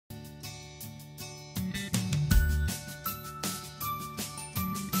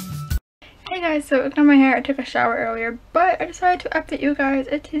Hey guys, so ignore my hair, I took a shower earlier, but I decided to update you guys.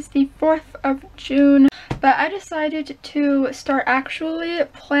 It is the 4th of June, but I decided to start actually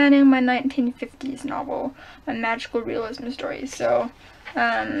planning my 1950s novel, my magical realism story. So,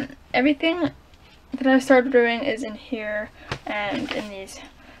 everything that I started doing is in here and in these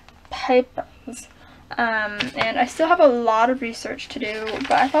papers. And I still have a lot of research to do,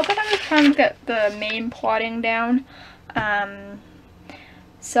 but I felt like I was trying to get the main plotting down.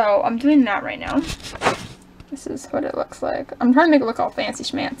 So I'm doing that right now. This is what it looks like. I'm trying to make it look all fancy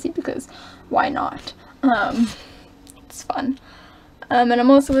schmancy because why not? It's fun. And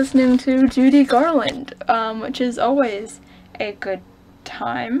I'm also listening to Judy Garland, which is always a good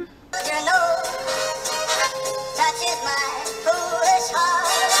time.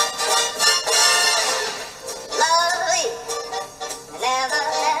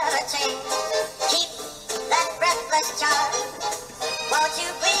 Won't you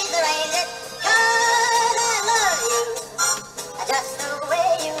please arrange it? 'Cause I love you just the way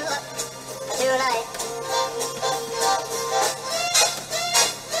you look tonight.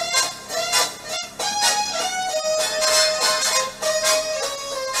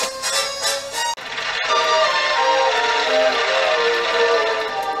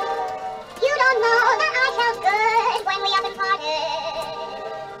 You don't know that I felt good when we up and parted.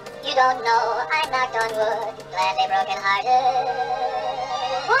 You don't know I knocked on wood, gladly broken hearted.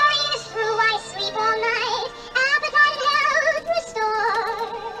 4 years through, I sleep all night, appetite and health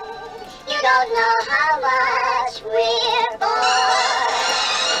restored. You don't know how much we're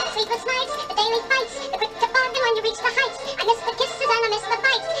bored. Sleepless nights, the daily fights, the quick to bond when you reach the heights. I miss the kisses and I miss the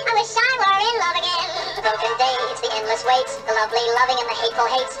bites. I wish I were in love again. The broken dates, the endless waits, the lovely loving and the hateful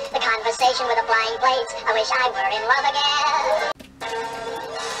hates, the conversation with a flying plates. I wish I were in love again.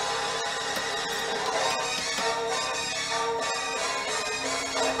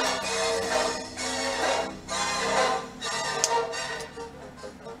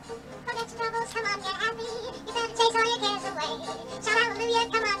 Come on, get happy. You better chase all your cares away. Shout hallelujah,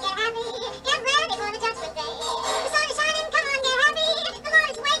 come on, get happy. Get ready for the judgment day. The sun is shining, come on, get happy. The Lord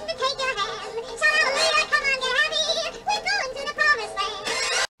is waiting to take your hand. Shout hallelujah, come on, get happy. We're going to the promised land.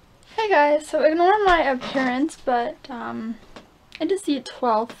 Hey guys, so ignore my appearance, but it is the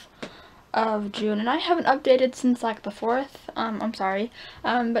 12th of June and I haven't updated since like the 4th. I'm sorry.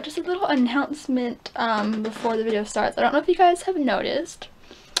 But just a little announcement before the video starts. I don't know if you guys have noticed.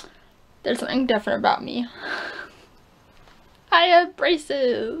 There's something different about me. I have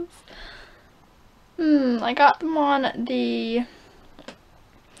braces. I got them on the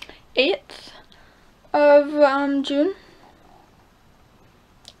 8th of June.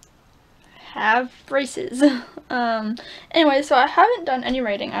 Have braces. Anyway, so I haven't done any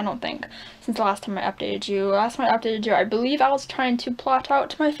writing, I don't think, since the last time I updated you. Last time I updated you, I believe I was trying to plot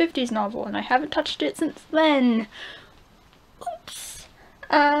out my 50s novel, and I haven't touched it since then. Oops.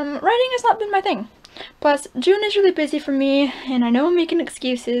 Writing has not been my thing. Plus, June is really busy for me, and I know I'm making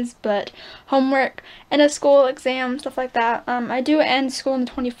excuses, but homework and a school exam, stuff like that. I do end school on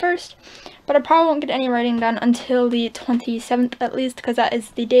the 21st, but I probably won't get any writing done until the 27th at least, because that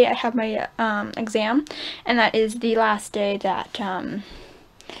is the day I have my exam, and that is the last day that I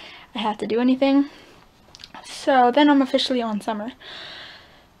have to do anything. So then I'm officially on summer.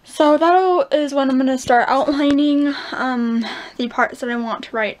 So that is when I'm going to start outlining the parts that I want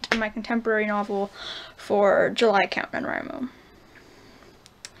to write in my contemporary novel for July Count NaNoWriMo.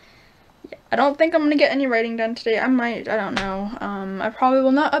 Yeah, I don't think I'm going to get any writing done today. I might, I don't know. I probably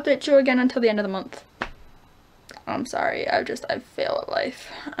will not update you again until the end of the month. I'm sorry, I fail at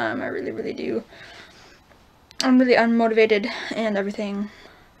life. I really, really do. I'm really unmotivated and everything.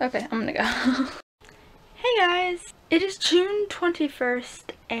 Okay, I'm gonna go. Hey guys! It is June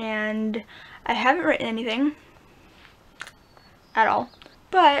 21st and I haven't written anything at all,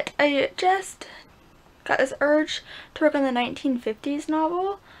 but I just got this urge to work on the 1950s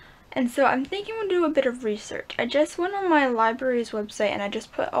novel, and so I'm thinking we'll do a bit of research. I just went on my library's website and I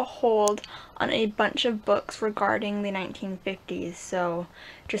just put a hold on a bunch of books regarding the 1950s, so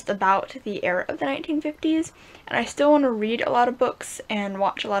just about the era of the 1950s, and I still want to read a lot of books and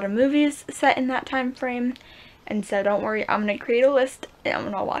watch a lot of movies set in that time frame. And so don't worry, I'm going to create a list and I'm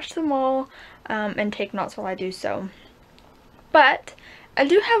going to watch them all and take notes while I do so. But I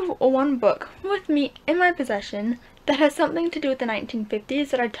do have one book with me in my possession that has something to do with the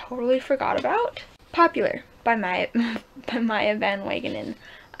 1950s that I totally forgot about. Popular by Maya Van Wagenen.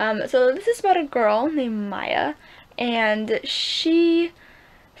 So this is about a girl named Maya, and she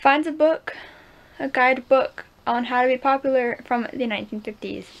finds a book, a guidebook on how to be popular from the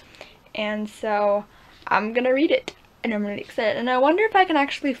 1950s. And so I'm gonna read it. and I'm really excited. And I wonder if I can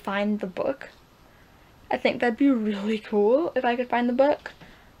actually find the book. I think that'd be really cool if I could find the book.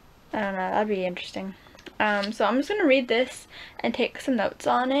 I don't know, that'd be interesting. So I'm just gonna read this and take some notes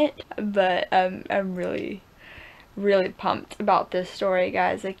on it, but I'm really pumped about this story,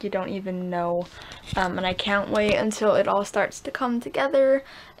 guys. Like, you don't even know. And I can't wait until it all starts to come together,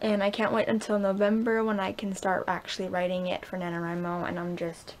 and I can't wait until November when I can start actually writing it for NaNoWriMo, and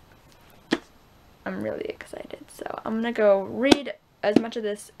I'm really excited. So I'm gonna go read as much of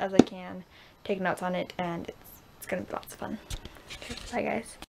this as I can, take notes on it, and it's gonna be lots of fun. Okay, bye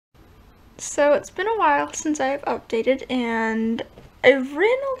guys. So it's been a while since I've updated, and I've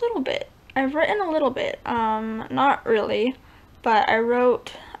written a little bit. Not really, but I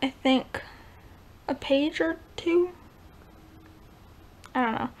wrote, I think, a page or two. I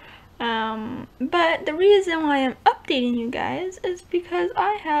don't know. But the reason why I'm updating you guys is because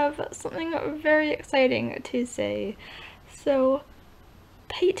I have something very exciting to say. So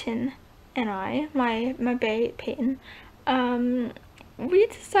Peyton and I, my bae Peyton, we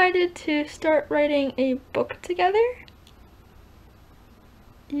decided to start writing a book together.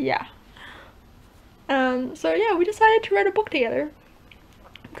 Yeah. So yeah, we decided to write a book together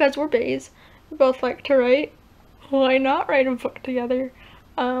because we're baes. We both like to write. Why not write a book together?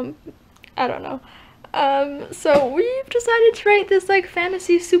 I don't know. So we've decided to write this like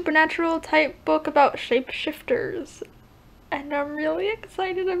fantasy supernatural type book about shapeshifters. And I'm really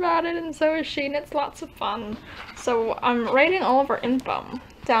excited about it, and so is she, and it's lots of fun. So I'm writing all of our info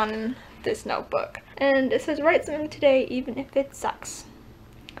down in this notebook. And it says, write something today even if it sucks.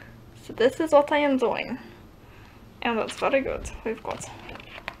 So this is what I am doing. And that's very good. We've got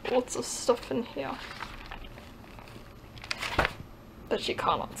lots of stuff in here that she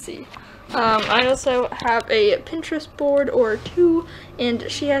cannot see. I also have a Pinterest board or two, and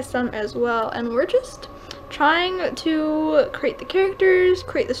she has some as well. And we're just trying to create the characters,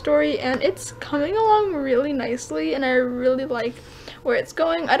 create the story, and it's coming along really nicely, and I really like where it's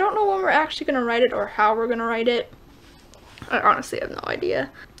going. I don't know when we're actually going to write it or how we're going to write it. I honestly have no idea,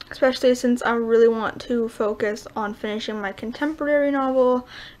 especially since I really want to focus on finishing my contemporary novel,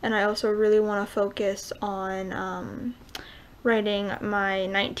 and I also really want to focus on writing my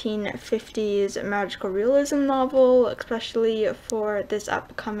 1950s magical realism novel, especially for this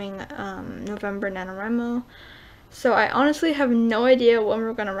upcoming November NaNoWriMo. So I honestly have no idea when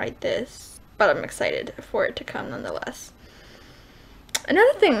we're gonna write this, but I'm excited for it to come nonetheless.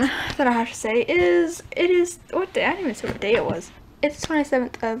 Another thing that I have to say is, what day? I didn't even say what day it was. It's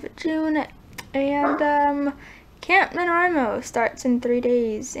 27th of June, and Camp NaNoWriMo starts in 3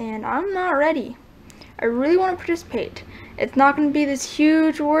 days, and I'm not ready. I really want to participate. It's not going to be this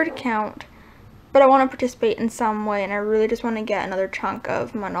huge word count, but I want to participate in some way, and I really just want to get another chunk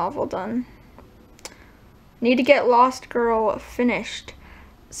of my novel done. Need to get Lost Girl finished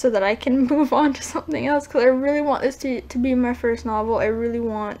so that I can move on to something else, because I really want this to be my first novel. I really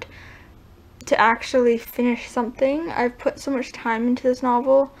want to actually finish something. I've put so much time into this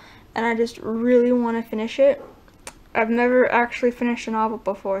novel, and I just really want to finish it. I've never actually finished a novel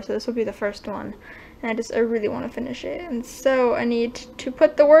before, so this will be the first one. And I really want to finish it, and so I need to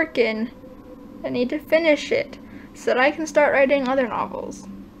put the work in. I need to finish it so that I can start writing other novels.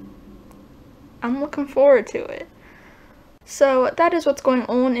 I'm looking forward to it. So that is what's going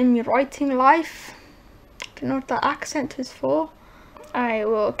on in my writing life. I don't know what the accent is for. I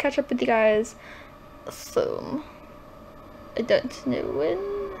will catch up with you guys soon. I don't know when.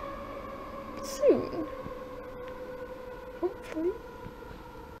 Soon. Hopefully.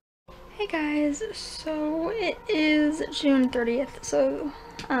 Hey guys, so it is June 30th, so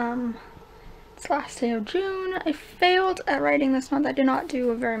it's last day of June. I failed at writing this month. I did not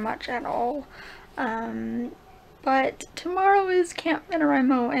do very much at all, but tomorrow is Camp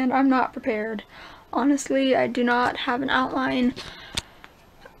NaNoWriMo, and I'm not prepared. Honestly, I do not have an outline.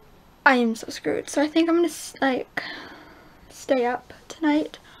 I am so screwed, so I think I'm gonna like stay up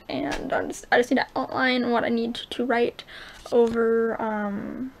tonight, and I just need to outline what I need to write over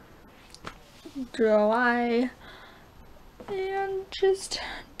July, and just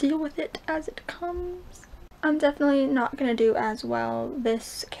deal with it as it comes. I'm definitely not gonna do as well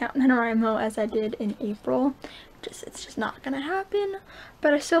this Camp NaNoWriMo as I did in April. It's just not gonna happen,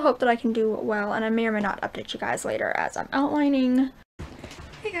 but I still hope that I can do well, and I may or may not update you guys later as I'm outlining.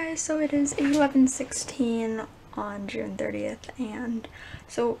 Hey guys, so it is 11:16 on June 30th, and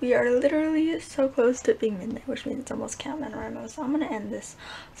so we are literally so close to it being midnight, which means it's almost Camp NaNoWriMo, so I'm gonna end this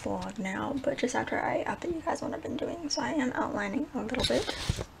vlog now, but just after I update you guys what I've been doing. So I am outlining a little bit.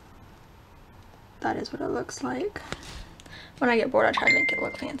 That is what it looks like. When I get bored, I try to make it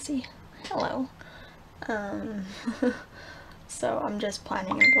look fancy. Hello. So I'm just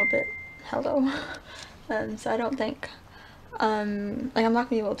planning a little bit. Hello. So I don't think like I'm not gonna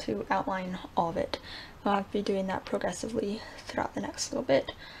be able to outline all of it. I'll have to be doing that progressively throughout the next little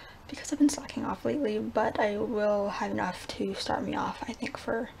bit because I've been slacking off lately, but I will have enough to start me off, I think,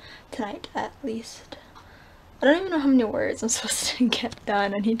 for tonight at least. I don't even know how many words I'm supposed to get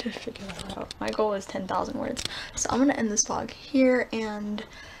done. I need to figure that out. My goal is 10,000 words. So I'm gonna end this vlog here, and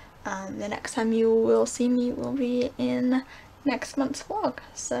the next time you will see me will be in next month's vlog.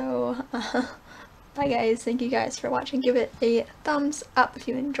 So bye guys, thank you guys for watching. Give it a thumbs up if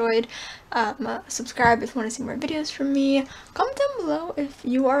you enjoyed. Subscribe if you want to see more videos from me. Comment down below if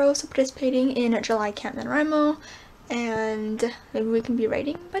you are also participating in July Camp NaNoWriMo, and maybe we can be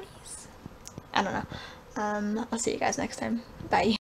writing buddies. I don't know. I'll see you guys next time. Bye.